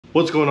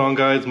What's going on,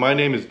 guys? My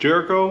name is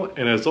Jericho,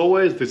 and as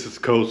always, this is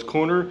Coast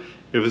Corner.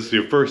 If this is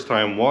your first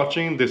time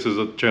watching, this is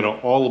a channel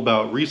all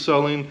about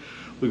reselling.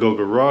 We go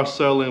garage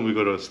selling, we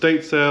go to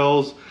estate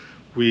sales.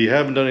 We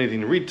haven't done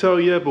anything retail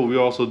yet, but we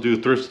also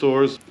do thrift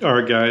stores. All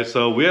right, guys,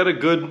 so we had a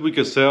good week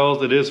of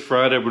sales. It is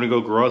Friday. We're gonna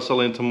go garage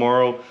selling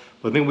tomorrow.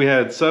 I think we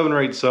had 7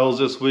 or 8 sales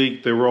this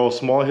week. They were all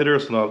small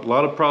hitters, so not a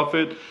lot of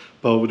profit,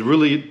 but it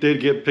really did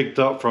get picked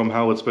up from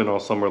how it's been all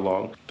summer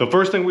long. The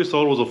first thing we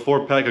sold was a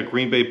 4-pack of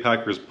Green Bay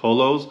Packers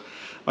polos.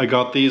 I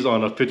got these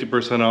on a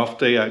 50% off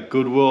day at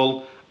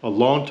Goodwill a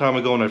long time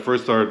ago when I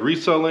first started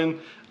reselling.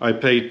 I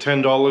paid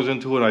 $10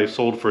 into it. I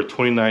sold for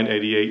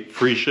 $29.88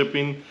 free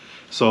shipping.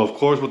 So of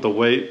course with the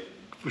weight,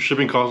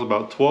 shipping costs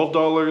about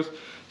 $12.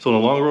 So in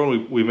the long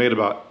run, we made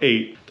about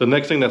 $8. The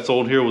next thing that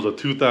sold here was a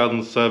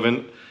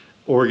 2007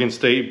 Oregon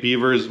State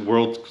Beavers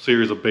World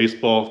Series of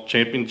Baseball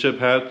Championship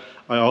hat.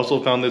 I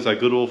also found this at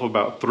Goodwill for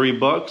about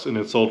 $3 and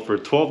it sold for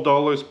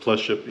 $12 plus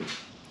shipping.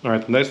 All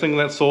right, the next thing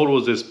that sold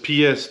was this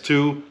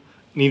PS2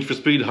 Need for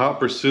Speed Hot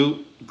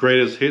Pursuit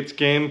Greatest Hits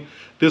game.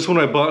 This one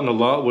I bought in a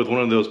lot with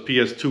one of those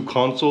PS2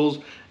 consoles,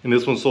 and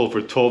this one sold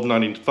for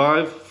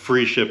 $12.95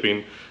 free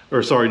shipping.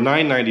 Or sorry,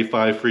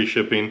 $9.95 free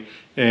shipping.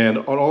 And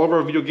on all of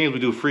our video games we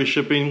do free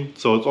shipping,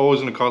 so it's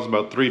always going to cost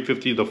about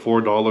 $3.50 to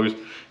 $4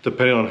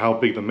 depending on how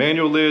big the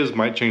manual is.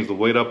 Might change the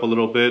weight up a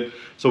little bit.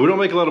 So we don't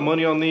make a lot of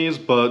money on these,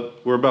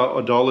 but we're about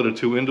 $1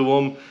 to $2 into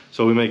them,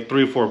 so we make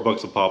 $3 or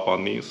 $4 a pop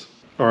on these.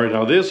 All right,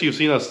 now this, you've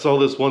seen us sell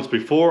this once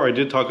before. I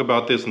did talk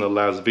about this in the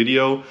last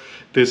video.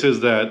 This is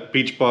that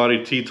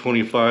Beachbody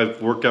T25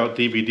 workout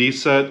DVD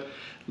set.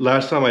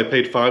 Last time I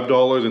paid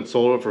 $5 and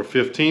sold it for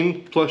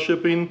 $15 plus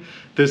shipping.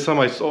 This time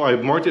I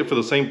marked it for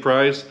the same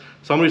price.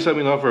 Somebody sent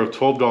me an offer of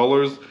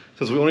 $12.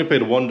 Since we only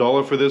paid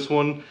 $1 for this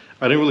one,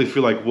 I didn't really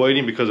feel like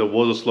waiting because it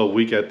was a slow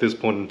week at this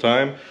point in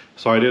time.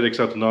 So I did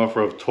accept an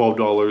offer of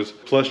 $12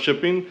 plus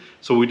shipping.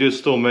 So we did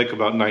still make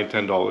about $9,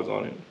 $10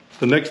 on it.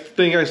 The next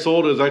thing I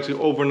sold is actually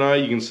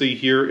overnight. You can see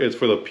here it's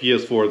for the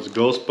PS4. It's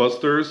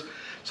Ghostbusters.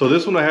 So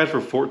this one I had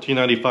for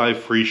 $14.95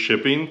 free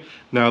shipping.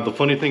 Now the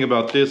funny thing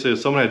about this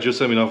is someone had just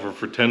sent me an offer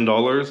for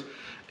 $10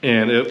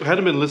 and it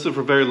hadn't been listed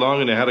for very long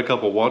and it had a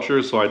couple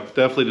watchers, so I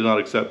definitely did not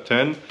accept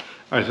 10.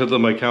 I sent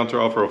them my counter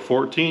offer of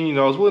 14. You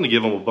know, I was willing to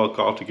give them $1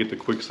 off to get the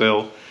quick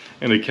sale,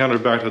 and they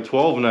countered back to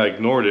 12 and I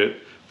ignored it.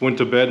 Went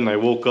to bed and I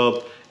woke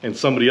up and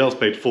somebody else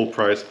paid full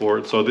price for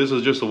it. So this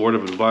is just a word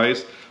of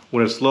advice.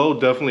 When it's slow,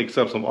 definitely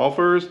accept some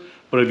offers.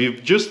 But if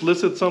you've just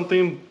listed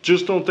something,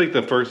 just don't take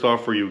the first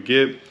offer you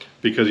get,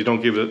 because you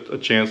don't give it a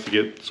chance to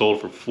get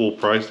sold for full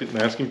price,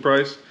 the asking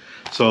price.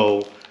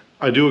 So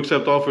I do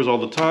accept offers all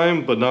the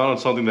time, but not on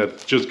something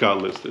that just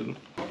got listed.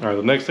 All right,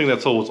 the next thing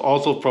that sold was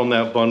also from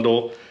that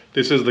bundle.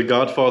 This is The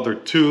Godfather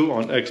 2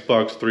 on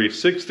Xbox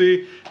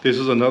 360. This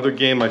is another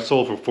game I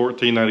sold for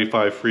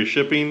 $14.95 free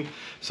shipping.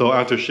 So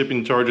after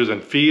shipping charges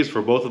and fees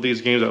for both of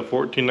these games at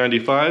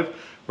 $14.95,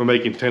 we're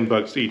making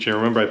 $10 each. And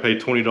remember, I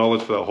paid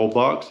 $20 for that whole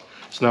box.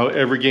 So now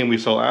every game we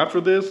sell after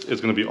this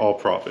is gonna be all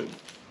profit.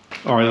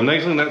 All right, the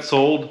next thing that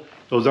sold,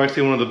 it was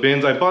actually one of the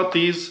bins. I bought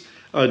these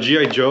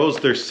G.I. Joes.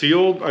 They're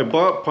sealed. I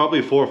bought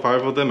probably 4 or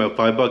 5 of them at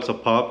 $5 a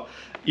pop,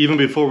 even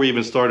before we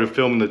even started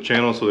filming the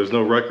channel, so there's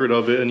no record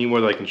of it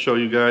anywhere that I can show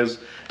you guys.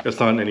 It's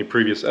not in any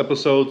previous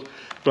episodes.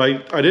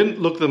 But I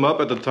didn't look them up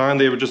at the time.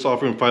 They were just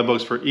offering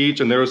 $5 for each,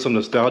 and there was some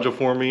nostalgia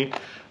for me.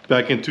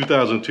 Back in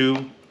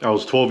 2002, I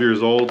was 12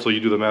 years old, so you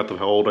do the math of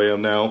how old I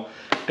am now.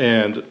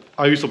 And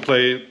I used to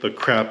play the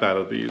crap out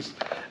of these.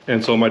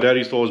 And so my dad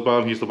used to always buy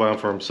them. He used to buy them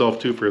for himself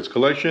too, for his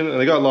collection. And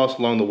they got lost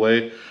along the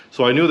way.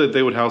 So I knew that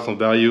they would have some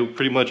value.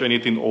 Pretty much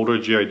anything older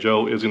G.I.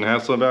 Joe is gonna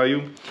have some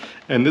value.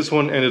 And this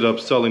one ended up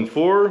selling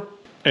for,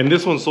 and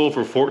this one sold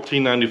for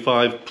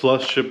 $14.95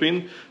 plus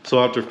shipping.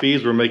 So after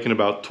fees, we're making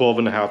about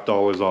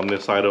 $12.50 on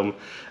this item.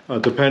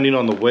 Depending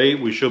on the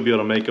weight, we should be able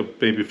to make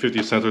maybe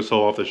 50 cents or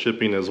so off the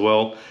shipping as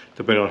well,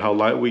 depending on how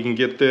light we can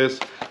get this.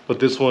 But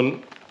this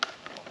one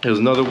is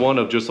another one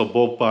of just a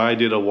bulk buy I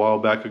did a while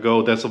back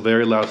ago. That's the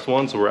very last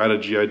one, so we're out of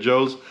G.I.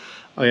 Joe's.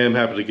 I am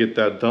happy to get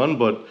that done,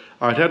 but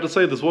I'd have to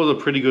say this was a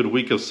pretty good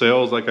week of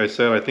sales. Like I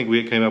said, I think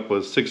we came up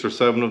with 6 or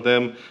 7 of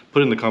them.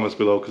 Put in the comments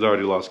below because I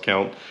already lost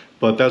count.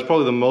 But that's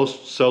probably the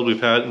most sales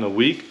we've had in a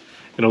week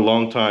in a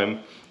long time.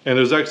 And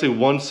there's actually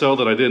one sale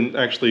that I didn't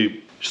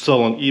actually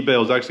sell on eBay. It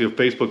was actually a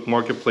Facebook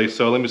Marketplace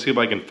sale. Let me see if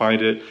I can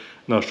find it,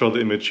 and I'll show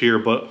the image here.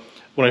 But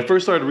when I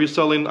first started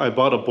reselling, I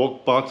bought a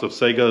bulk box of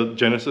Sega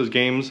Genesis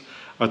games.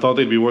 I thought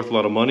they'd be worth a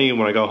lot of money.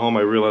 When I got home,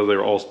 I realized they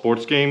were all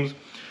sports games,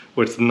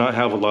 which did not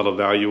have a lot of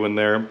value in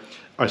there.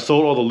 I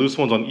sold all the loose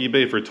ones on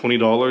eBay for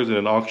 $20 in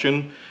an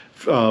auction,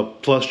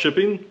 plus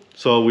shipping.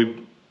 So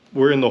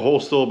we're in the hole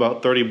still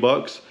about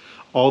 $30.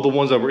 All the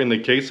ones that were in the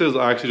cases,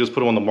 I actually just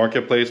put them on the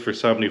marketplace for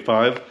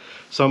 $75.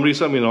 Somebody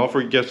sent me an offer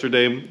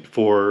yesterday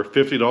for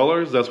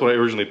 $50. That's what I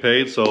originally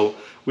paid. So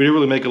we didn't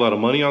really make a lot of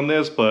money on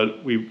this,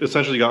 but we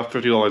essentially got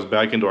 $50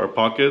 back into our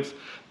pockets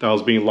that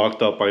was being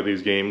locked up by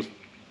these games.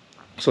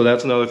 So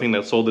that's another thing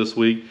that sold this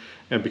week.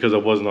 And because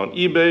it wasn't on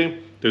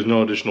eBay, there's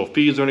no additional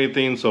fees or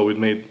anything. So we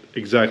made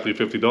exactly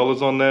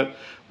 $50 on that,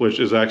 which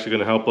is actually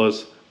going to help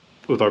us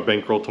with our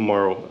bankroll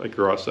tomorrow at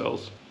garage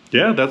sales.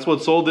 Yeah, that's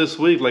what sold this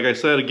week. Like I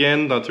said,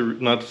 again, not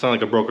to sound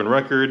like a broken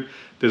record,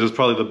 this is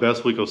probably the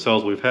best week of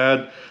sales we've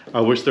had.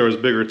 I wish there was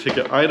bigger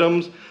ticket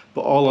items,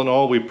 but all in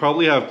all, we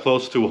probably have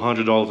close to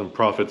 $100 in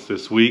profits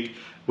this week,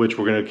 which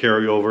we're gonna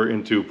carry over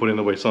into putting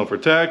away some for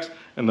tax,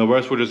 and the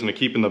rest we're just gonna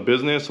keep in the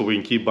business so we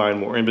can keep buying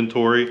more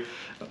inventory.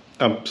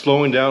 I'm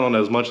slowing down on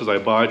as much as I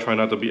buy, trying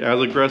not to be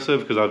as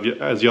aggressive, because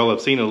as y'all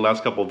have seen in the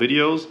last couple of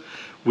videos,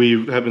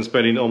 we have been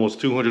spending almost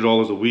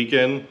 $200 a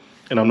weekend,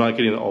 and I'm not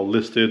getting it all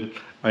listed.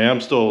 I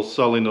am still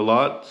selling a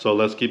lot, so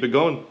let's keep it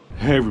going.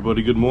 Hey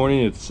everybody, good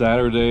morning. It's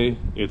Saturday.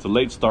 It's a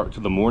late start to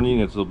the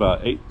morning. It's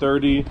about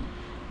 8:30.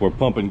 We're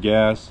pumping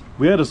gas.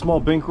 We had a small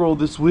bankroll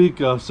this week.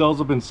 Sales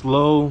have been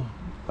slow.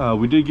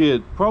 We did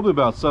get probably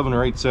about 7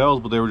 or 8 sales,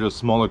 but they were just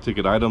smaller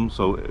ticket items,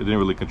 so it didn't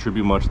really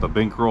contribute much to the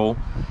bankroll.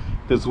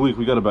 This week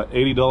we got about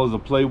 $80 to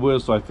play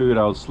with, so I figured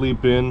I would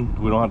sleep in.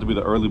 We don't have to be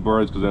the early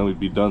birds, because then we'd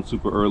be done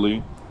super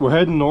early. We're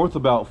heading north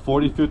about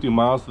 40-50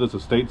 miles to this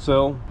estate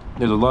sale.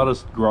 There's a lot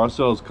of garage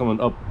sales coming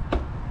up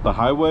the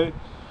highway,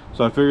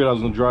 so I figured I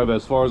was gonna drive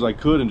as far as I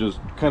could and just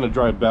kind of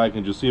drive back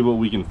and just see what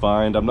we can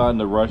find. I'm not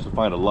in a rush to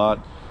find a lot,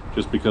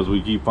 just because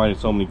we keep finding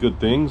so many good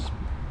things.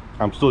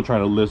 I'm still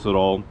trying to list it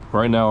all.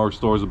 Right now our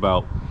store is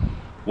about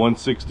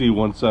 160,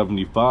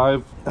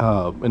 175,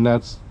 and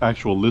that's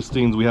actual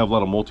listings. We have a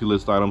lot of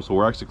multi-list items, so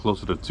we're actually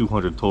closer to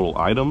 200 total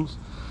items.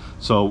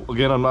 So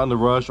again, I'm not in a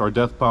rush. Our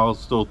death pile is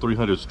still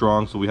 300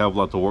 strong, so we have a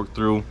lot to work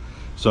through.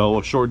 So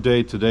a short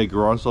day today,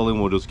 garage selling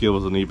will just give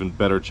us an even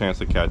better chance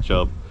to catch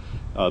up.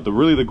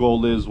 The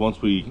goal is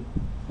once we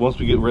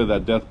get rid of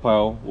that death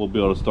pile, we'll be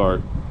able to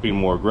start being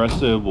more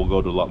aggressive. We'll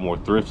go to a lot more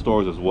thrift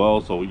stores as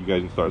well, so you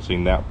guys can start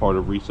seeing that part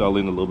of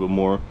reselling a little bit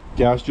more.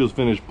 Gas just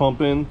finished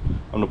pumping.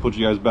 I'm gonna put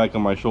you guys back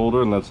on my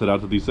shoulder and let's head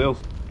out to these sales.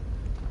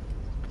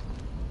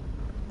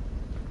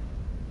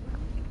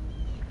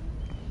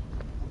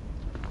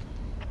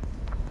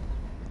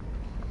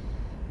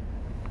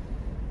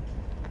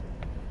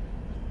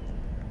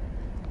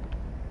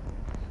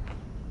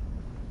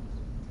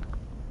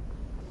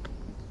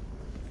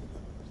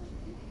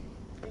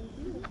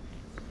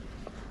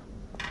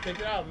 Take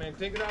it out, man.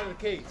 Take it out of the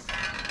case.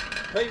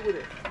 Play with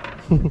it.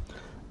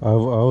 I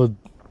would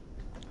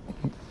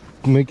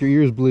make your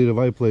ears bleed if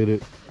I played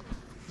it.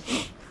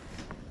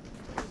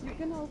 You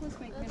can always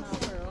make me an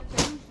offer,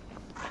 okay?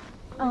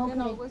 Oh, You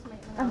can okay. always make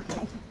me an offer.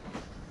 Okay.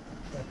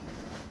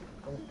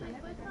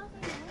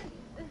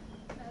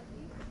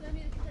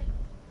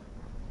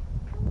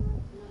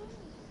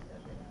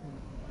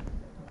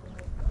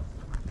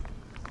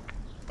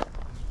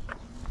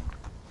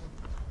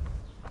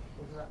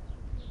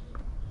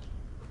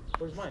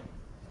 Where's mine?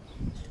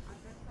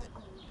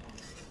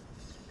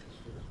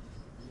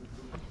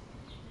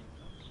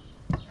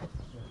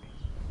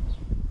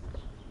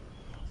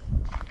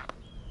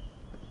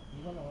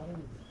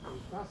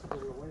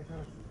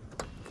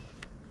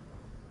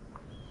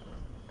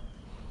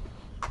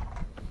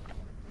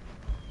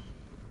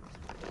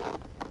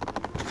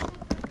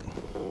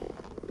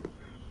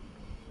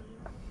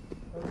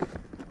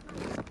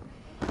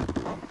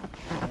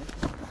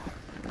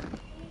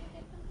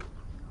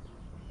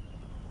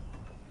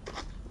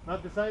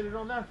 Not decided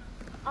on that?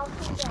 I'll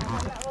take that.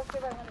 I'll see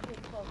if I'm gonna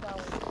take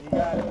 $12. You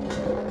got it.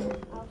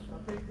 I'll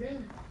take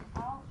 10.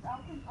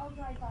 I'll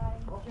drive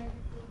by. Okay.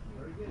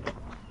 Very good.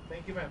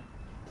 Thank you, ma'am.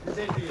 Good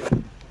day to you.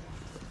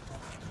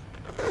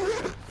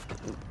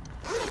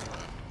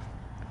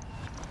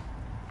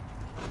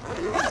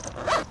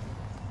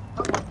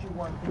 How much you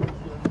want to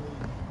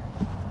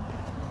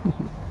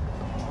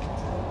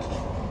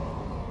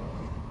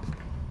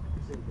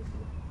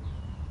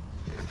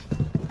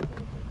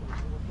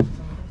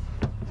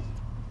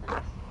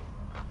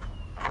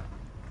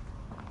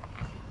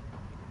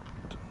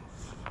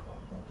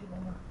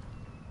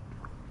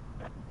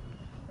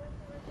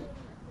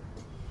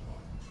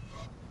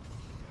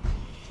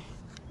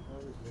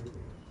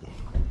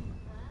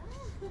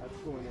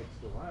going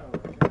next to while.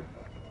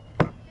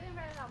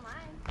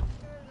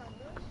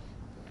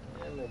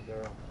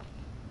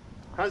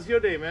 How's your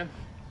day, man?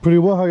 Pretty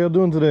well. How y'all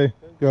doing today?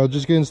 Y'all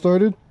just getting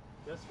started?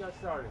 Just got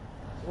started.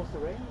 Supposed to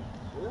rain?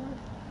 Really?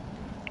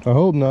 I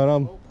hope not.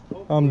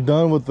 I'm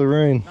done with the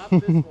rain. Not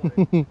this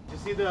morning. Did you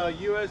see the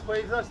U.S.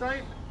 plays last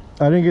night?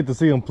 I didn't get to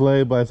see them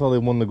play, but I saw they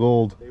won the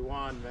gold. They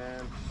won,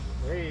 man.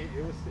 Hey,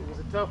 it was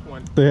a tough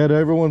one. They had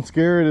everyone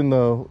scared in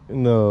the.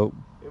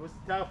 It was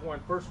a tough one.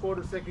 First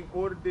quarter, second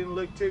quarter didn't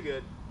look too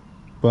good.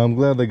 But I'm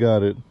glad they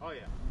got it. Oh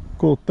yeah.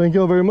 Cool. Thank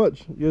y'all very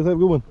much. You guys have a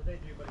good one.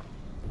 Thank you, buddy.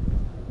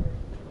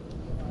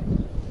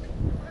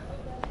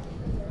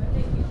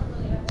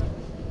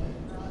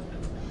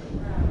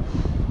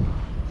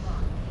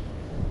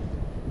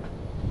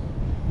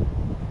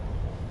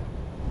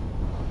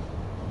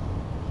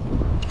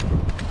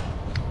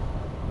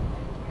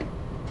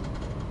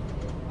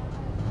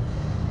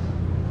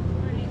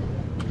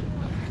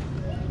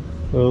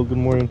 Oh, good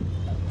morning.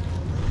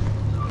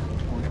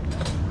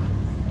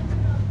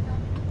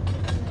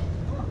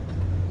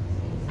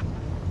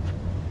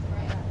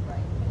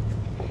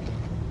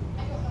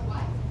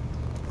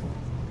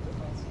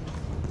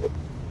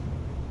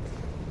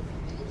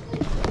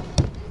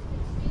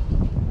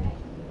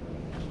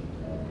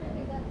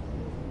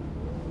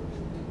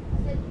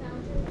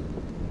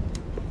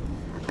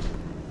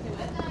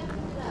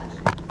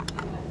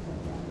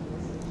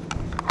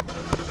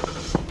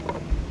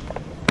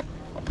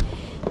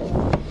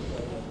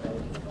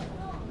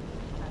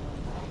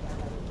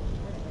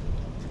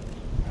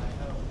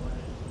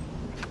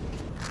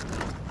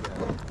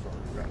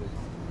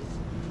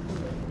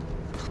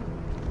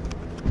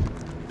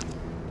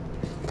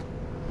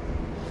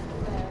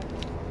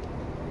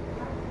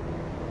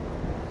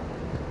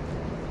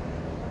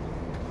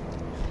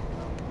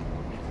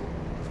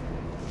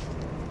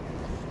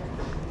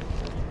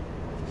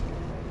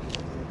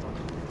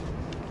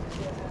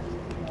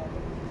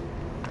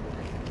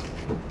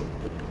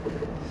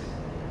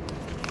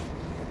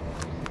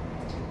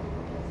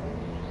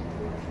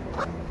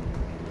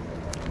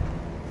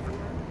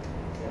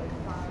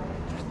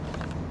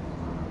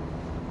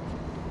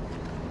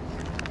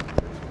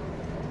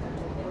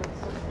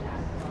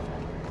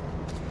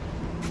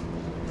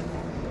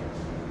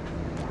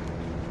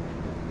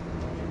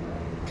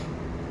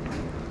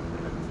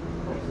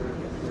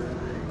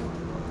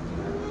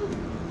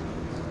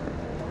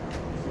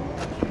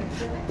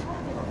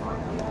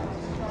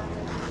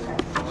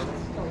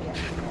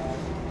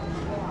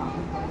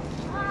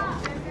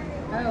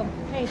 Oh,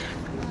 hey. I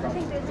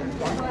think there's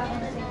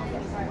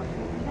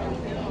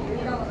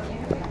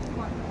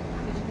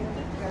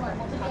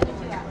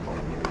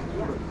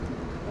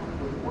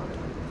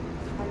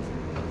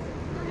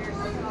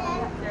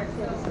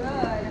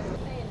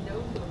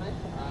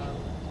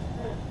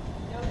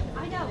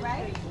I know,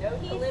 right?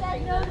 He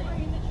said no to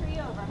bringing the tree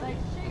over. I'm like,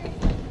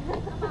 seriously,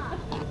 come on.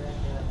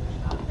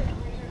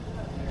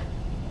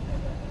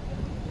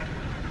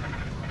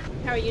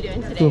 How are you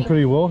doing today? Doing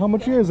pretty well. How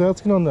much are you guys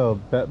asking on the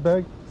bat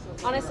bag?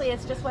 Honestly,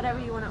 it's just whatever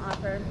you want to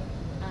offer.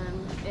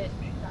 It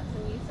got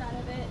some use out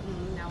of it,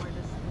 and now we're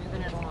just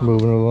moving it along.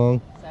 Moving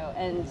along. So,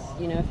 and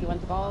you know, if you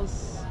want the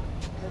balls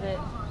with it,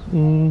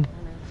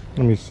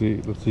 Let me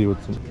see. Let's see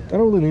what's in. I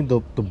don't really need the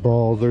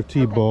balls. They're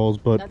T-balls,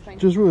 but that's fine.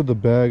 just really the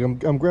bag.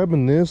 I'm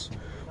grabbing this.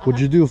 Would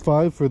you do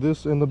 5 for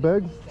this in the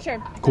bag? sure,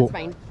 Cool. that's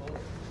fine.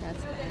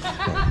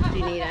 Do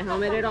you need a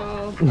helmet at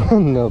all?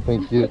 No,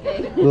 thank you.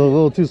 A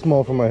little too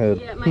small for my head.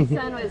 Yeah, my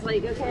son was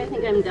like, okay, I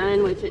think I'm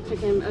done, which it took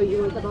him, oh,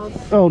 you want the balls?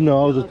 Oh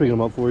no, I was just picking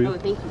them up for Oh, you.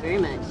 thank you very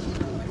much.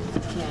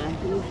 Yeah,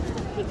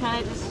 he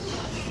kind of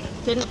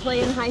just didn't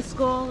play in high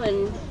school, and,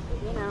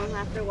 you know,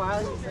 after a while,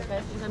 he's like,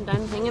 I think I'm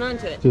done hanging on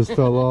to it. Just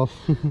fell off.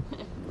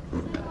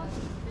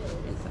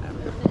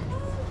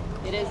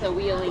 It is a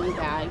wheeling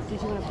bag.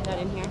 Did you want to put that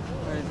in here?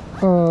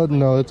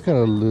 No, it's kind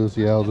of loose.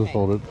 Yeah, I'll just Okay.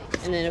 hold it.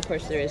 And then, of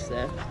course, there is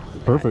the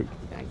Perfect.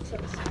 bag too.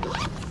 Okay.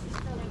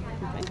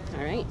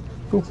 All right.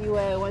 Cool. Do you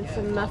want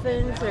some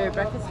muffins or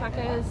breakfast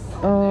tacos?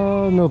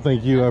 No,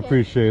 thank you. I Okay.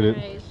 appreciate it.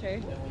 All right, sure.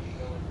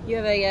 You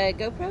have a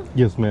GoPro?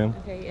 Yes, ma'am.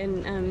 Okay,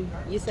 and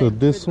you said So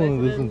this for the both one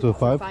of is them, into a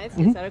 5? 5?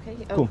 Mhm. Is that okay?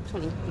 Oh, Cool.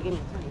 20. You gave me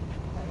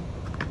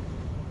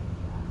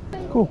a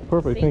 20. Cool.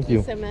 Perfect. Thank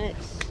you. So much.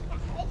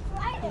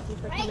 Thank you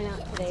for coming out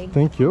today.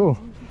 Thank you.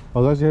 I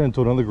was actually heading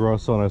to another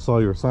garage sale and I saw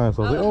your sign,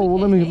 so I was like, oh, well,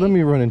 let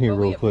me run in here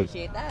Well, real we quick.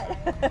 appreciate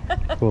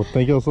that. Well,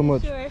 thank you all so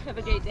much. Sure. Have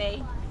a great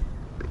day.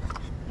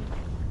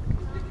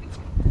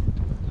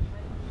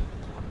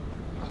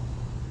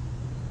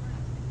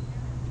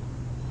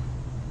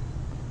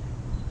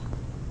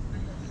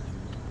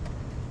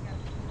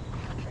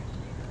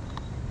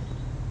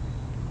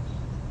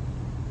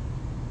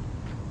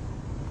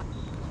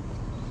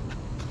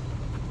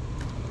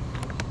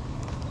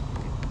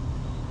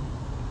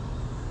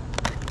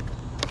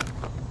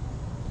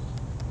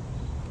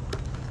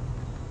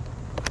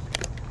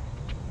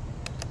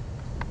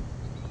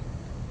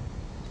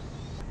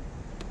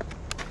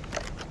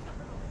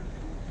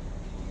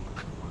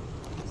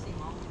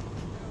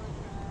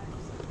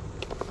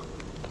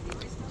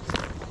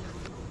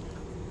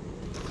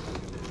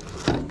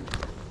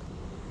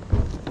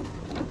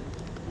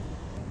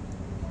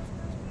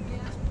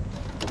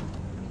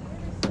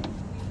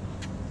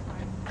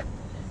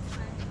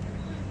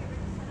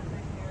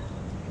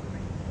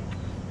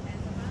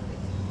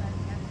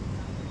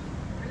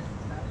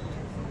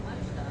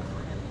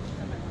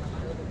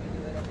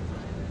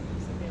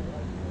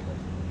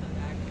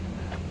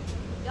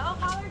 Y'all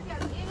holler if you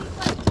have any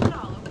questions at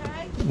all,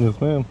 okay?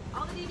 Yes, ma'am.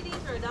 All the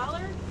DVDs are $1.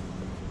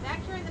 Back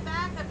here in the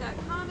back, I've got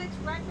comics,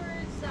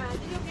 records,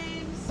 video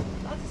games,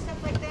 lots of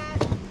stuff like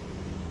that.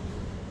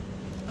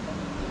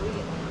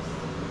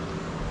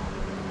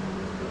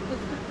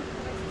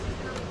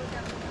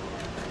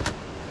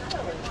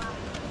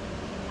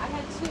 I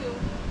had 2,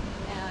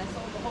 and I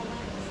sold the whole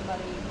line to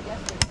somebody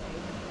yesterday.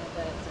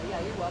 But yeah,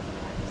 you're welcome to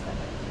have your stuff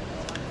in here.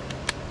 That's fine.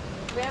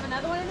 Do we have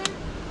another one in there?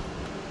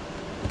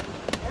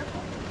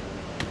 Careful.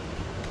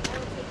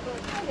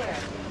 Hi there.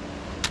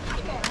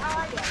 Okay, how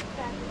are you? Good.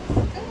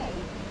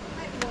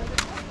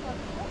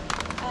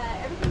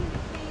 Everything in the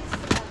case,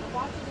 the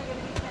watches are going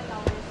to be $10.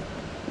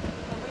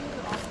 The rings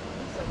are also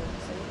silver,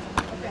 so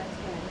okay.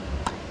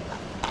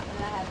 And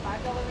then I have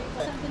 $5 rings.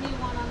 Something you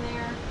want on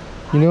there.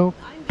 You know,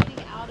 I'm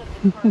getting out of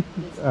the card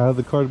business. out of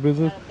the card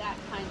business. Out of that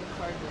kind of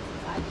card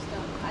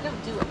business. I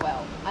don't do it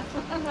well.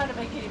 I'm not to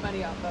make any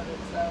money off of it,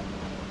 so.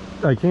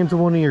 I came to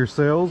one of your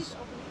sales.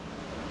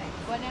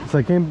 What now? So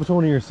I came to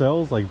one of your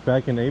sales like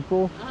back in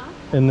April,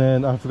 and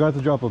then I forgot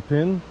to drop a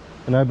pin,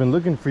 and I've been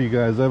looking for you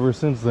guys ever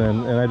since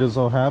then, and I just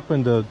so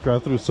happened to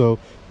drive through. So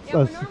Yeah,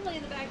 we're normally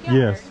in the backyard.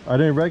 yes, I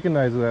didn't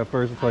recognize it at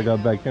first until I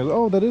got back here.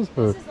 Oh, that is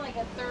her. This is like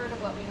a third of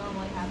what we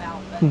normally have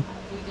out, but we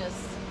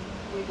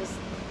just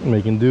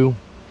Making do.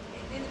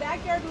 in the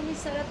backyard when we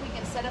set up, we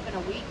can set up in a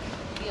week.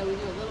 You know, we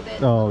do a little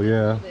bit. Oh, a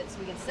yeah. little bit, so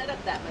we can set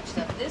up that much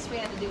stuff. This we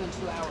had to do in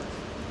 2 hours.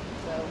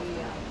 So we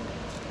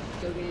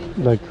go get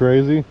in. Like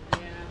crazy.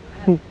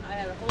 Yeah, I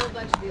had a whole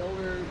bunch of the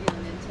older,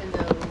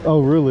 Nintendo.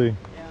 Oh, really? Yeah.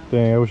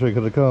 Dang, I wish I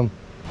could have come.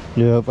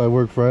 Yep, I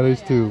work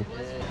Fridays too.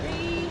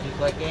 You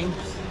collect games?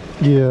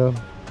 Yeah.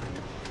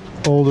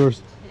 Older,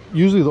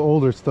 usually the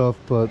older stuff,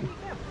 but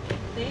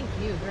Thank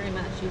you very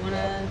much. You want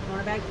a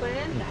bag put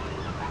in?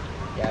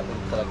 Yeah, I've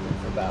been collecting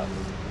for about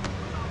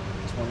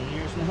 20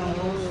 years now.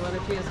 Oh, what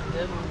if you have some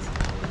good ones?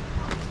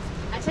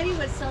 I tell you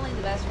what's selling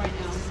the best right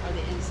now are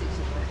the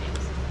N64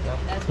 games. Yep.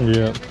 That's what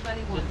Yeah.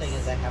 everybody Good wants. thing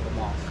is I have them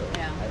all, so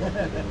Yeah. I don't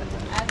need them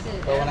anymore. That's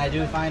it. But when I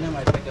do find them,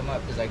 I pick them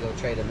up because I go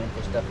trade them in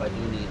for stuff I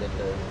do need at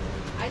the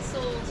I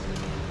sold,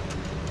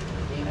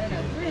 I don't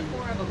know, 3 or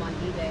 4 of them on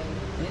eBay.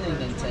 Anything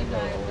for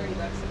Nintendo. 25,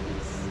 $30 a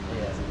piece.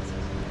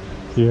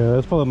 Yeah. yeah,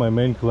 that's probably my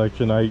main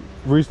collection. I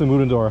recently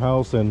moved into our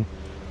house and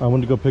I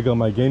went to go pick up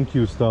my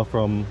GameCube stuff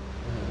from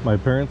my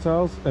parents'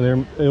 house,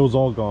 and it was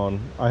all gone.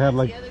 I had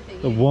like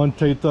the one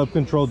taped up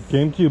controlled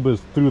GameCube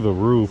is through the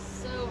roof,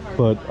 So hard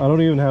but to I find.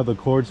 don't even have the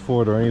cords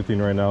for it or anything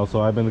right now.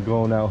 So I've been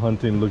going out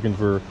hunting, looking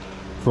for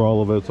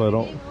all of it. So I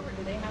don't. Game over,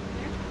 do they have them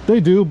there? They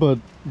do, but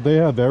they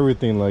have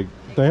everything. Like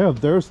they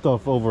have their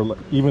stuff over, like,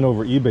 even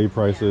over eBay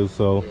prices.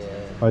 So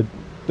Yeah.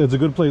 it's a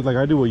good place. Like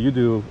I do what you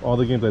do. All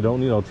the games I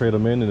don't need, I'll trade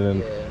them in and then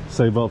Yeah.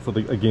 save up for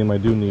a game I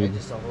do I need.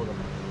 just don't hold them.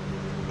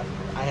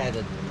 I had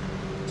a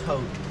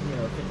tote,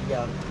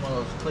 50-gallon, one of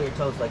those clear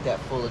totes like that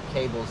full of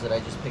cables that I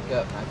just pick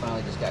up. And I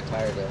finally just got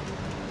tired of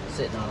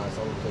sitting on. I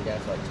sold it to a guy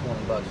for like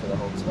 $20 for the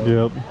whole tote.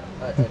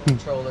 Yep.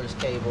 Controllers,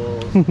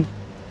 cables,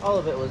 all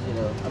of it was,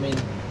 I mean,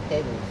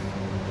 cables.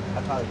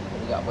 I probably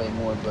could have got way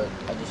more, but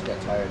I just got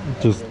tired.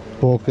 Just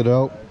bulk it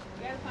out.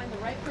 You gotta find the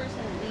right person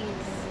that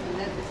needs, and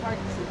that it's hard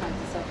sometimes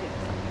to sell kids.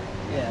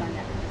 You Yeah. gotta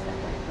find that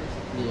right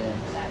person. Yeah.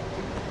 That.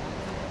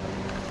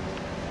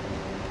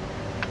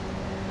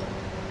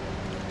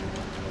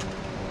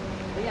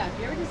 But yeah, if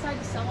you ever decide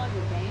to sell all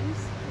your games,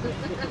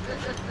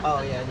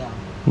 Oh yeah, no.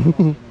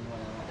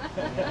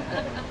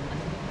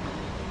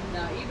 no,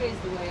 eBay's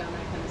the way on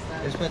that kind of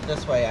stuff. It's put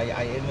this way,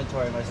 I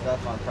inventory my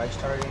stuff on price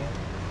charting,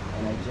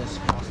 and I just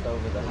crossed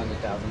over the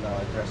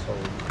 $100,000 threshold.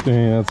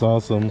 Dang, that's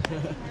awesome.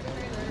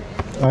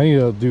 I need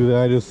to do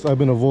that. I've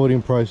been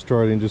avoiding price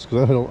charting just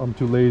because I'm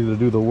too lazy to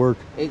do the work.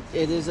 It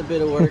is a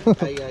bit of work.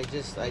 I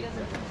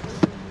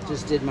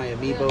just did my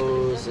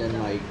amiibos, and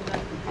I'm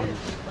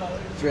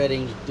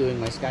dreading doing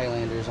my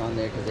Skylanders on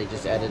there because they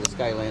just added a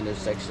Skylanders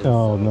section.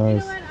 Oh, so. You know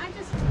nice. what? I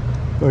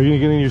just Are you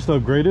getting your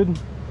stuff graded?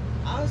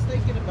 I was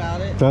thinking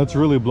about it. That's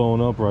really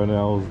blowing up right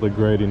now, is the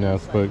grading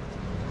aspect.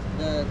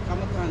 The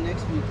Comic-Con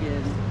next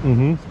weekend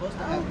Mm-hmm. is supposed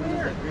to have one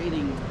of the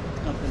grading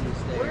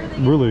companies there. where are they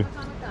gonna Really? have a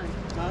Comic-Con?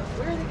 Huh?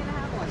 Where are they gonna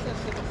have one? What's that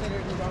Civic Center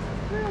in New York?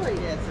 Really?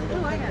 Yeah, it's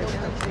Oh, I gotta go.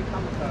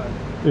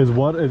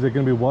 Comic-Con. Is it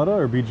gonna be Wada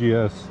or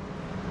BGS?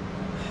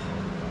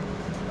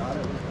 Thought it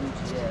was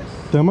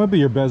BGS. That might be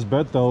your best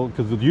bet though,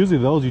 because usually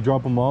those you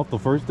drop them off the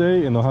first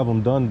day and they'll have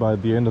them done by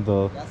the end of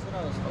the. That's what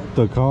I was hoping.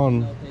 The I don't con.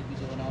 know if they'd be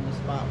doing on the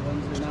spot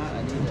ones or not.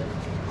 I need to.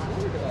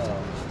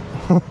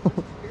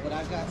 But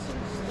I've got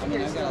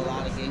I've got a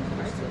lot of games that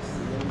are still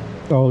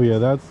sealed. Oh yeah,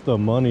 that's the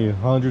money.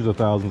 Hundreds of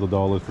thousands of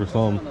dollars for I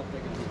some. don't know if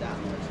they're gonna be that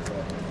much,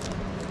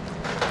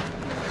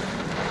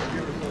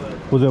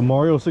 but Was it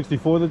Mario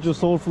 64 that just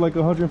sold for like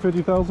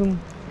 150,000?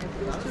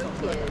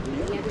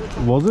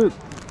 Was it?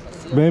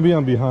 Maybe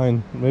I'm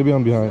behind. Maybe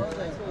I'm behind. the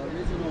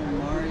original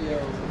Mario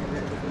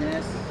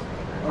NES,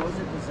 or was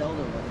it the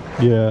Zelda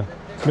one? Yeah.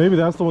 Maybe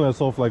that's the one that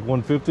sold for like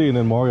 150, and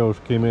then Mario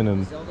came in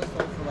and. Zelda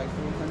sold for like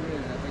 400,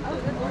 and I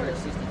think the Mario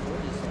 64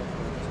 just sold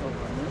for just over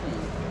 $1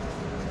 million.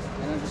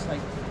 And I'm just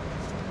like,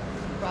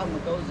 the problem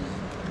with those is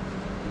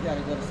you gotta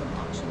go to some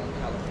auction in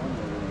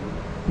California.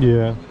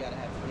 Yeah. You gotta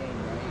have the game,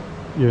 right?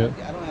 Yeah.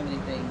 Like, I don't have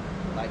anything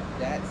like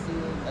that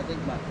sealed. I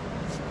think my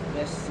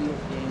best sealed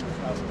game would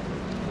probably be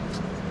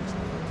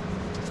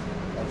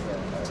like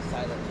a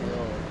Silent Hill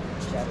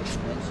or Shadow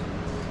Dimension.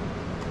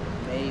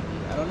 Maybe.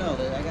 I don't know.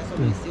 I got so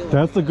many sealed.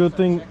 That's the good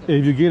thing.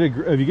 If you get it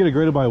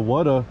graded by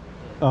Wada,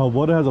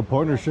 Wada has a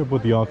partnership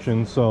with the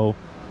auction. So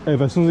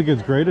if as soon as it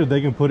gets graded,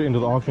 they can put it into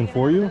the auction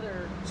for you,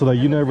 so that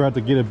you never have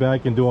to get it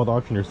back and do all the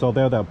auction yourself.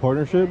 They have that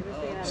partnership,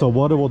 so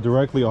Wada will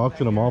directly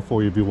auction them off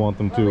for you if you want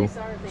them to.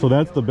 So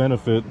that's the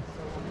benefit.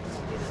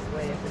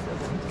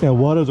 And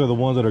Wadas are the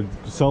ones that are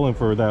selling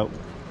for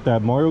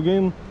that Mario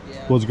game.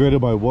 Was graded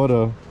by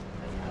Wada,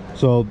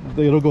 so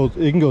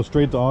it can go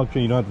straight to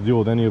auction. You don't have to deal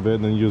with any of it,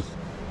 and then you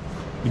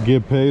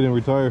get paid and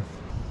retire.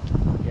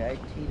 Yeah, I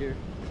teeter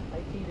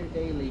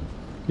daily.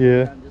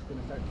 Yeah. I'm just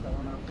gonna start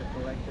selling off the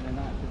collection or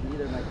not, because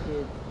neither of my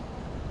kids.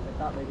 I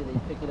thought maybe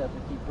they'd pick it up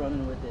and keep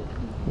running with it.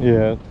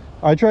 Yeah,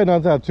 I try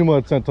not to have too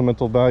much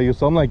sentimental value.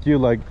 So I'm like you,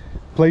 like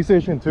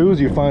PlayStation 2s,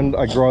 you find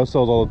at garage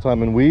sales all the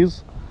time, and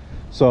Wii's.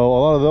 So a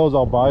lot of those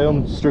I'll buy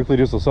them strictly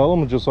just to sell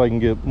them, just so I can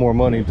get more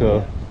money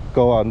to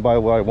go out and buy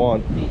what I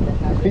want.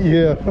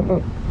 Yeah.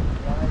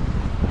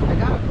 I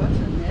got a bunch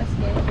of NES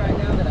games right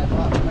now that I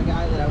bought from a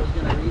guy that I was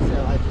gonna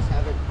resell. I just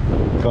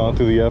haven't Gone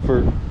through the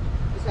effort.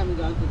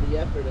 gone through the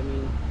effort. I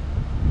mean,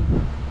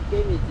 he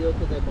gave me a deal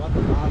because I bought a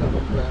lot of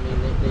them, but I mean,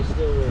 they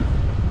still were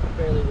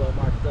fairly well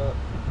marked up.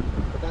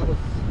 But that was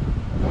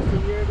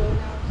almost a year ago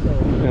now, so.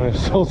 And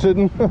it's still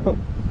sitting.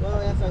 Well,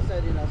 that's what I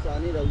said, you know, so I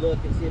need to look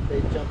and see if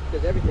they jump,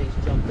 because everything's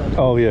jumped up.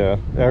 Oh yeah,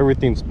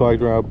 everything's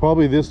spiked around.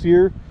 Probably this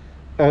year,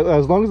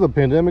 as long as the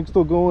pandemic's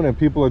still going and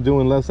people are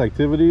doing less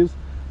activities,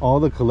 all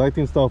the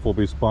collecting stuff will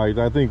be spiked.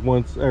 I think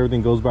once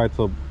everything goes back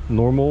to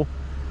normal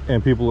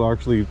and people are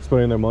actually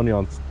spending their money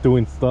on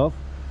doing stuff,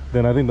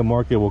 then I think the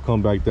market will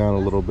come back down a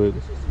little bit.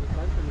 This used to be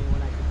fun for me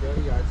when I could go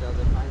to yard sales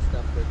and find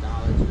stuff for $1,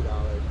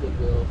 $2,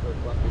 Goodwill for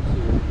 $1 or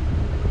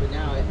 $2. But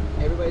now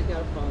everybody's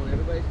got a phone,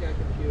 everybody's got a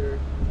computer.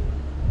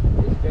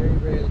 It's very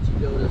rare that you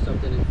go to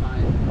something and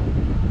find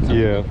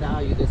something of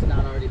value that's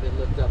not already been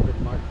looked up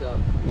and marked up.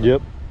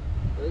 Yep.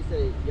 At least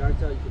at a yard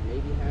sale you can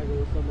maybe haggle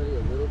with somebody a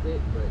little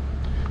bit, but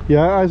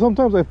yeah, I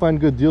sometimes I find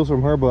good deals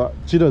from her, but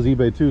she does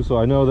eBay too, so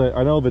I know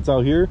if it's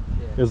out here,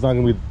 it's not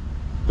gonna be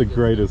the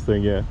greatest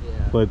thing,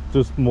 but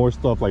just more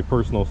stuff like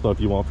personal stuff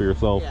you want for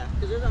yourself. Yeah,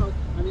 because there's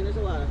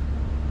a lot of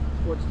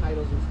sports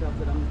titles and stuff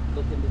that I'm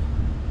looking to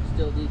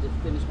still need to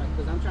finish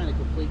because I'm trying to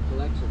complete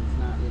collections,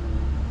 not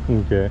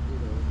Okay.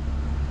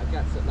 I've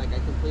got like I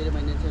completed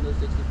my Nintendo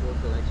 64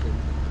 collection.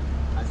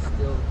 I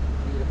still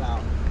need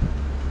about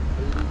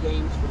 80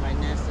 games for my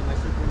NES and my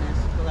Super NES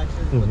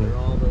collections, but they're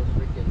all those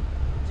freaking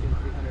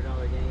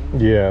 $200-$300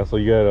 games. Yeah, so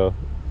you gotta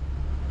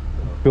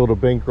build a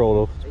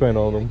bankroll to spend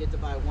on them. I get to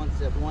buy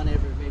one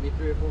every maybe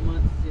 3 or 4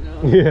 months, you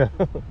know. Yeah.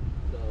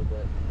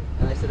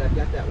 And I said I've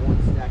got that one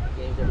stack of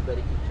games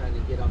everybody keeps trying to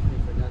get off me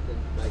for nothing.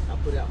 Like I'll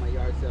put it out my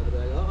yard sale, they'll be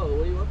like, oh,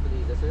 what do you want for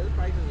these? I said the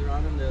prices are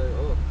on them. They're like,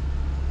 oh,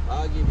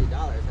 I'll give you $1.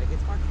 Like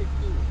it's marked 15.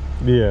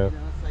 Yeah. You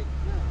know, it's like,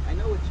 no, I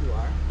know what you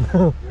are.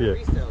 You're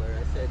a reseller.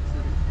 I said.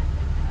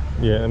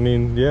 Yeah, I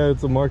mean, yeah,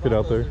 it's a market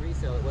out there. It was a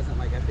resale. It wasn't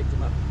like I picked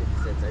them up for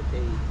 50 cents. I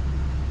paid,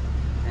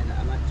 and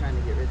I'm not trying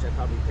to get rich. I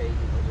probably paid,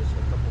 just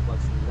a couple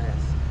bucks less.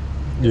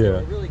 There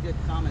were really good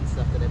common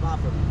stuff that I bought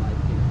from them, like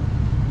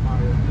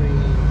Mario 3,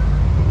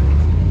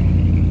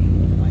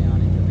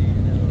 Bionic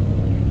Commando.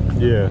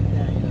 Yeah. Like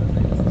that,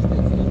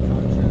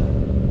 Contra.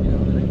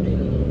 That I paid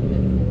a little bit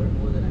for it,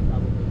 more than I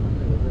probably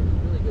wanted. It was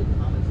really good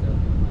common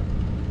stuff.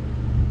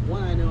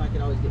 One, I know I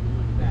could always get my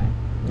money back.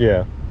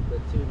 Yeah.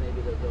 But two, maybe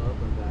they'll go up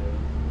in value.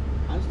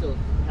 I'm still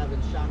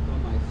having shock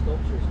on my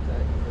sculptures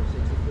cut for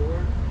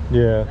 64.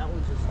 Yeah. That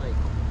one's just like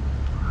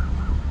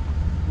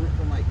went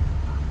from like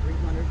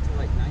 300 to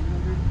like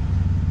 900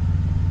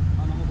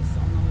 on all the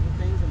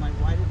things. I'm like,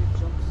 why did it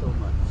jump so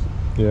much?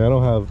 Yeah, I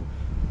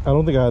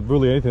don't think I have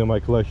really anything in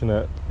my collection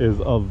that is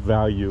of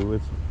value.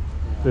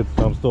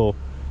 I'm still,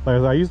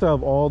 like, I used to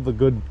have all the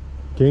good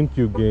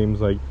GameCube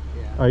games. Like,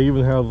 I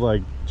even have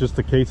like just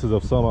the cases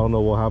of some. I don't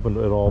know what happened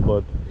at all,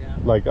 but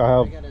like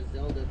I got a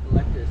Zelda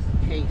collector's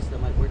case that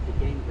might work the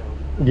game go.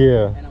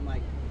 Yeah. And I'm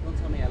like, don't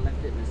tell me I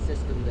left it in a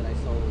system that I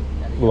sold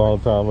at a long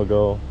time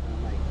ago. And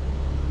I'm like,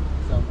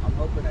 so I'm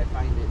hoping I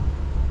find it,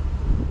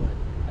 but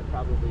I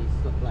probably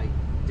like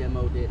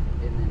demoed it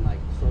and then like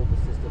sold the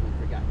system and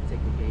forgot to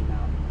take the game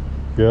out.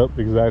 Yep,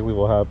 exactly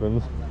what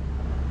happens.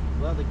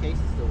 Well, the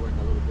cases still work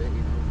a little bit,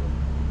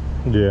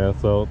 But... Yeah,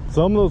 so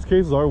some of those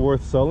cases are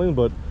worth selling,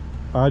 but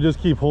I just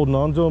keep holding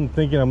on to them,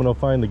 thinking I'm gonna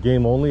find the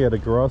game only at a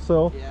garage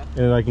sale,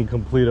 and I can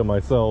complete it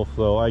myself.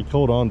 So I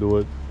hold on to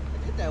it.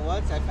 I did that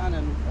once. I found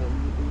a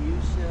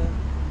Musha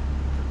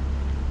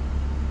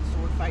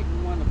sword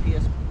fighting one, a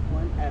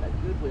PS1 at a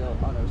Goodwill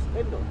on a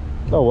spindle.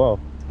 Oh wow!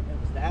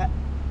 It was that,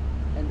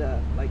 and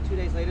like 2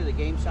 days later, the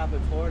game shop in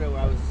Florida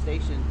where I was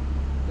stationed,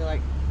 they're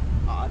like,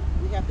 "Odd,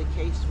 we have the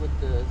case with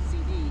the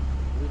CD,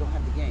 we don't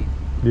have the game."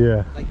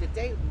 Yeah. Like the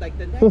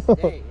next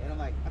day, and I'm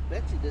like, I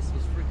bet you this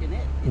was freaking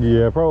it.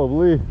 Yeah,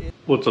 probably.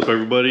 What's up,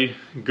 everybody?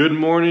 Good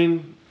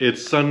morning.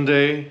 It's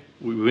Sunday.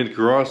 We went to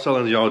garage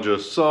selling, as y'all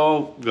just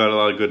saw. Got a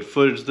lot of good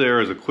footage there.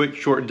 It was a quick,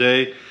 short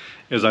day.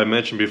 As I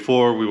mentioned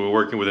before, we were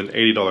working with an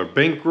 $80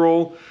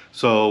 bankroll.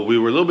 So we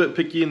were a little bit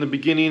picky in the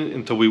beginning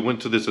until we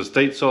went to this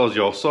estate sale, as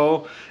y'all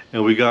saw,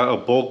 and we got a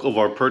bulk of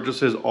our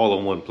purchases all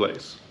in one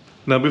place.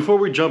 Now, before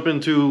we jump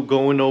into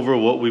going over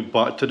what we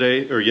bought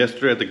today or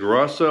yesterday at the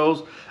garage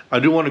sales, I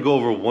do want to go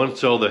over one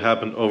sale that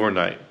happened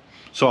overnight.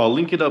 So I'll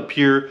link it up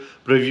here,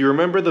 but if you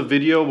remember the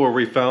video where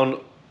we found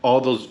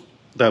all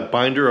that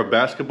binder of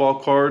basketball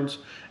cards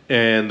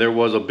and there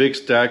was a big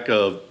stack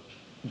of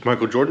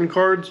Michael Jordan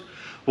cards,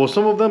 well,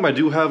 some of them I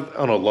do have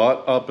on a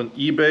lot up on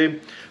eBay,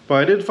 but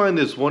I did find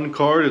this one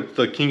card. It's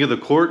the King of the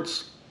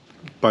Courts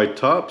by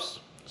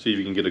Topps. See if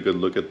you can get a good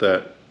look at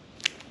that.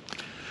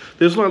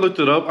 This one, I looked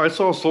it up, I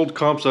saw sold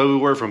comps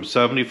everywhere from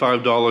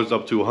 $75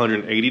 up to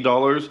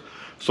 $180.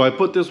 So I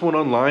put this one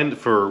online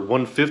for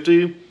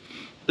 $150.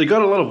 It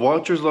got a lot of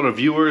watchers, a lot of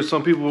viewers.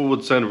 Some people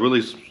would send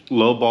really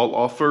low ball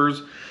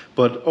offers,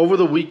 but over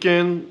the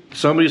weekend,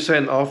 somebody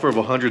sent an offer of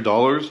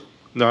 $100.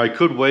 Now I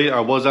could wait.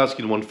 I was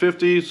asking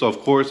 $150, so of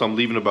course I'm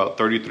leaving about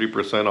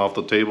 33% off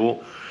the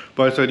table.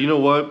 But I said, you know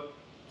what?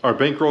 Our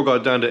bankroll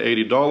got down to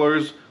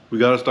 $80. We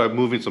got to start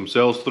moving some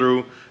sales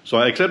through. So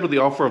I accepted the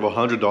offer of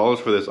 $100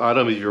 for this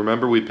item. If you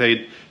remember, we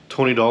paid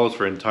 $20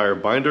 for an entire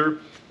binder.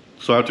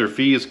 So after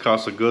fees,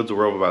 cost of goods,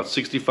 we're up about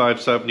 65,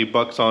 70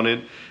 bucks on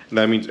it. And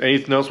that means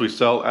anything else we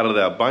sell out of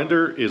that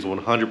binder is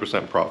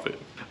 100% profit.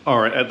 All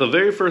right, at the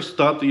very first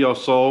stop that y'all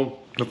saw,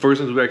 The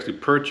first things we actually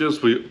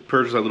purchased, we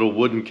purchased that little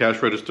wooden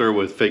cash register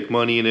with fake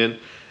money in it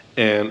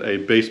and a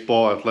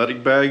baseball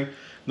athletic bag.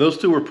 Those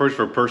two were purchased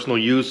for personal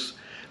use.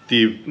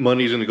 The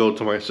money's gonna go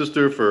to my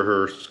sister for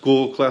her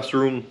school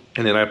classroom,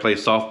 and then I play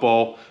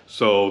softball.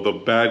 So the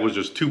bag was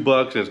just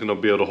 $2 and it's gonna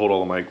be able to hold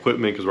all of my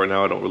equipment because right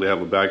now I don't really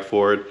have a bag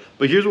for it.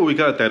 But here's what we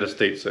got at that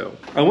estate sale.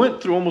 I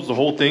went through almost the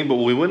whole thing, but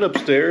when we went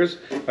upstairs,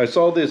 I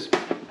saw this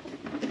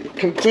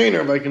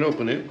container, if I can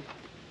open it,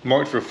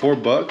 marked for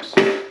 $4.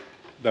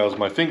 That was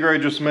my finger I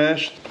just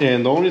smashed.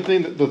 And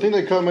the thing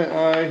that caught my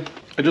eye,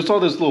 I just saw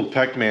this little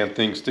Pac-Man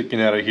thing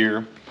sticking out of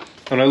here.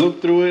 When I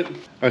looked through it,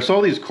 I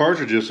saw these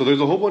cartridges. So there's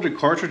a whole bunch of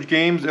cartridge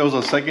games. It was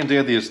the second day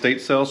of the estate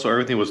sale, so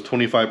everything was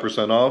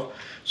 25% off.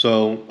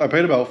 So I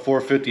paid about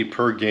 $4.50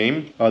 per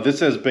game. This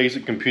says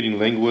basic computing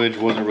language,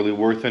 wasn't really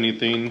worth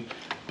anything.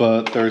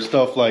 But there's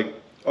stuff like,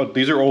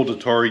 these are old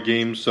Atari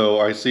games. So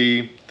I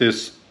see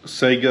this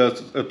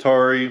Sega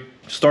Atari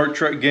Star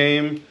Trek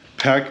game,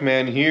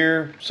 Pac-Man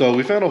here. So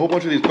we found a whole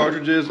bunch of these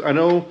cartridges. I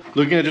know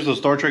looking at just the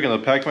Star Trek and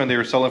the Pac-Man, they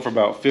were selling for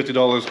about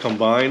 $50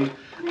 combined.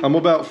 I'm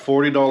about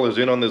 $40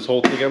 in on this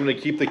whole thing. I'm gonna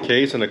keep the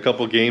case and a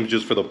couple games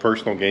just for the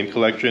personal game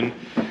collection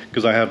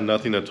because I have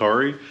nothing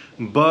Atari.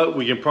 But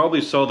we can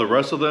probably sell the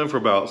rest of them for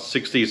about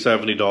 $60,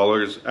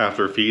 $70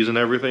 after fees and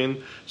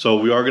everything. So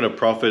we are gonna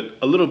profit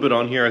a little bit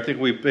on here. I think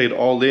we paid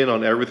all in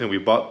on everything we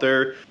bought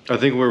there. I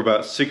think we're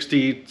about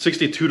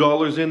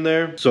 $62 in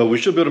there. So we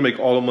should be able to make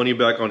all the money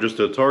back on just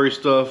the Atari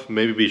stuff,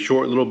 maybe be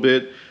short a little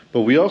bit.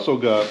 But we also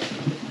got,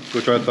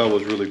 which I thought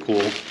was really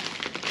cool,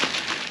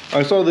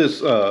 I saw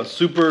this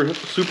super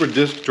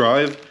disk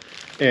drive,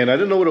 and I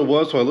didn't know what it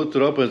was, so I looked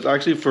it up, and it's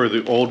actually for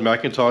the old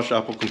Macintosh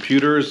Apple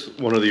computers,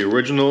 one of the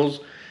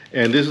originals.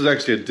 And this is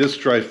actually a disk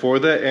drive for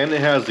that, and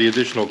it has the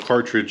additional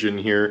cartridge in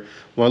here.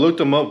 When I looked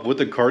them up with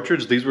the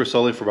cartridge, these were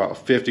selling for about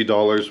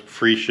 $50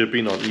 free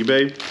shipping on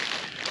eBay.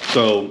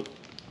 So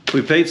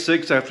we paid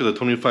 $6 after the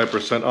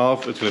 25%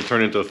 off. It's gonna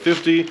turn into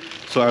 $50.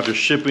 So after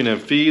shipping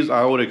and fees,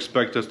 I would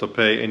expect us to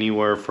pay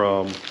anywhere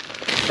from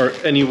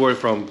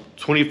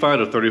 $25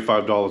 to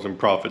 $35 in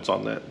profits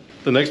on that.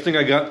 The next thing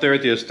I got there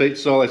at the estate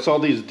sale, I saw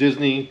these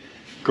Disney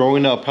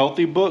Growing Up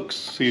Healthy books.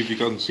 See if you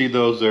can see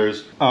those.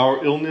 There's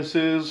Our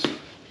Illnesses,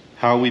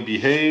 How We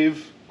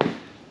Behave,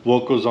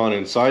 What Goes On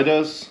Inside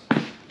Us,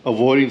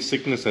 Avoiding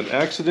Sickness and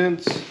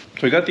Accidents.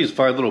 So I got these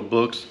 5 little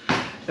books,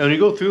 and when you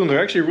go through them,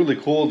 they're actually really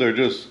cool. They're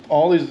just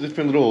all these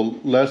different little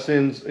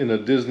lessons in a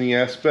Disney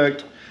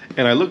aspect.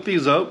 And I looked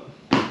these up,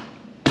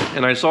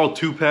 and I saw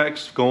 2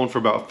 packs going for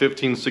about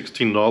 $15,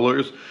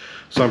 $16.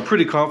 So I'm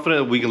pretty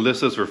confident we can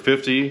list this for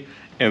 $50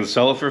 and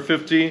sell it for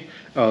 $50.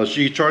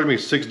 She charged me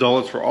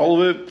 $6 for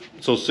all of it.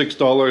 So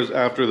 $6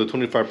 after the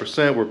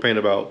 25%, we're paying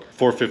about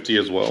 $4.50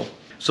 as well.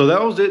 So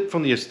that was it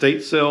from the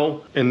estate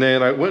sale. And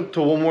then I went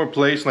to one more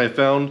place and I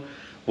found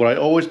what I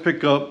always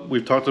pick up.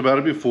 We've talked about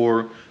it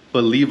before,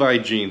 but Levi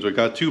jeans. We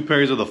got 2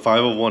 pairs of the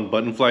 501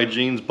 button-fly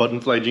jeans.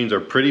 Button-fly jeans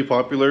are pretty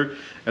popular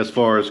as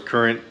far as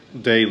current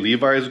day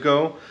Levi's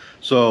go.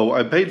 So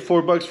I paid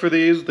 $4 for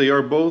these. They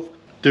are both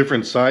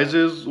different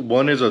sizes.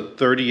 One is a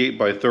 38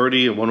 by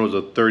 30 and one was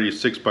a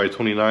 36 by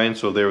 29.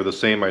 So they were the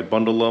same. I'd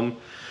bundle them,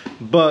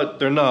 but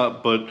they're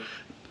not. But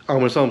I'm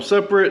gonna sell them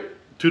separate,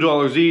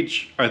 $2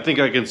 each. I think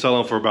I can sell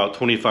them for about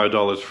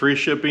 $25 free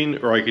shipping,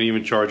 or I can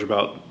even charge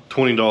about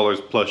 $20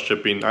 plus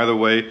shipping. Either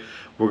way,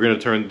 we're gonna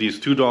turn these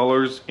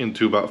 $2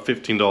 into about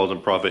 $15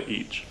 in profit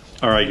each.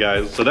 All right,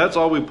 guys, so that's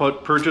all we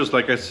purchased.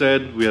 Like I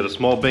said, we had a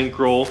small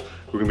bankroll.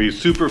 We're gonna be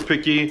super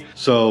picky,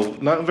 so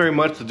not very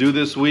much to do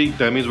this week.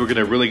 That means we're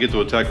gonna really get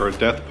to attack our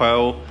death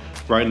pile.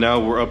 Right now,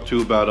 we're up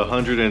to about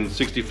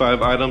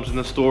 165 items in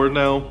the store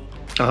now,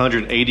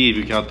 180 if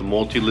you count the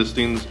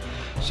multi-listings.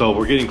 So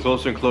we're getting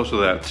closer and closer to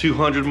that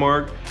 200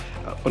 mark.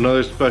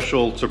 Another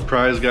special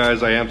surprise,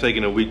 guys, I am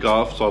taking a week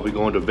off, so I'll be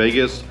going to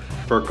Vegas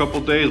for a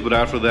couple days, but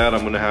after that,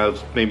 I'm gonna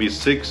have maybe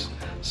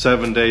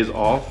 6-7 days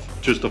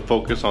off just to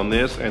focus on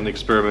this and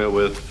experiment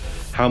with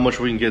how much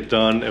we can get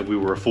done if we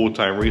were a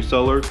full-time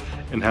reseller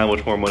and how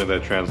much more money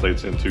that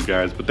translates into,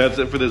 guys. But that's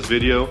it for this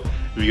video.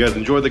 If you guys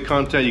enjoyed the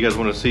content, you guys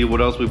want to see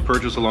what else we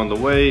purchased along the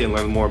way and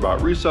learn more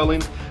about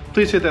reselling,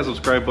 please hit that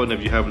subscribe button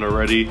if you haven't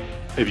already.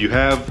 If you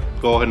have,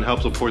 go ahead and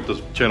help support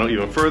this channel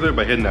even further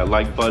by hitting that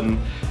like button.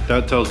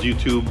 That tells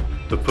YouTube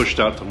to push it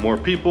out to more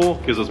people,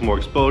 gives us more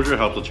exposure,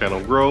 helps the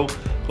channel grow.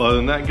 But other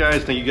than that,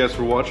 guys, thank you guys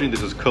for watching.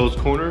 This is Co's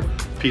Corner.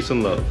 Peace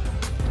and love.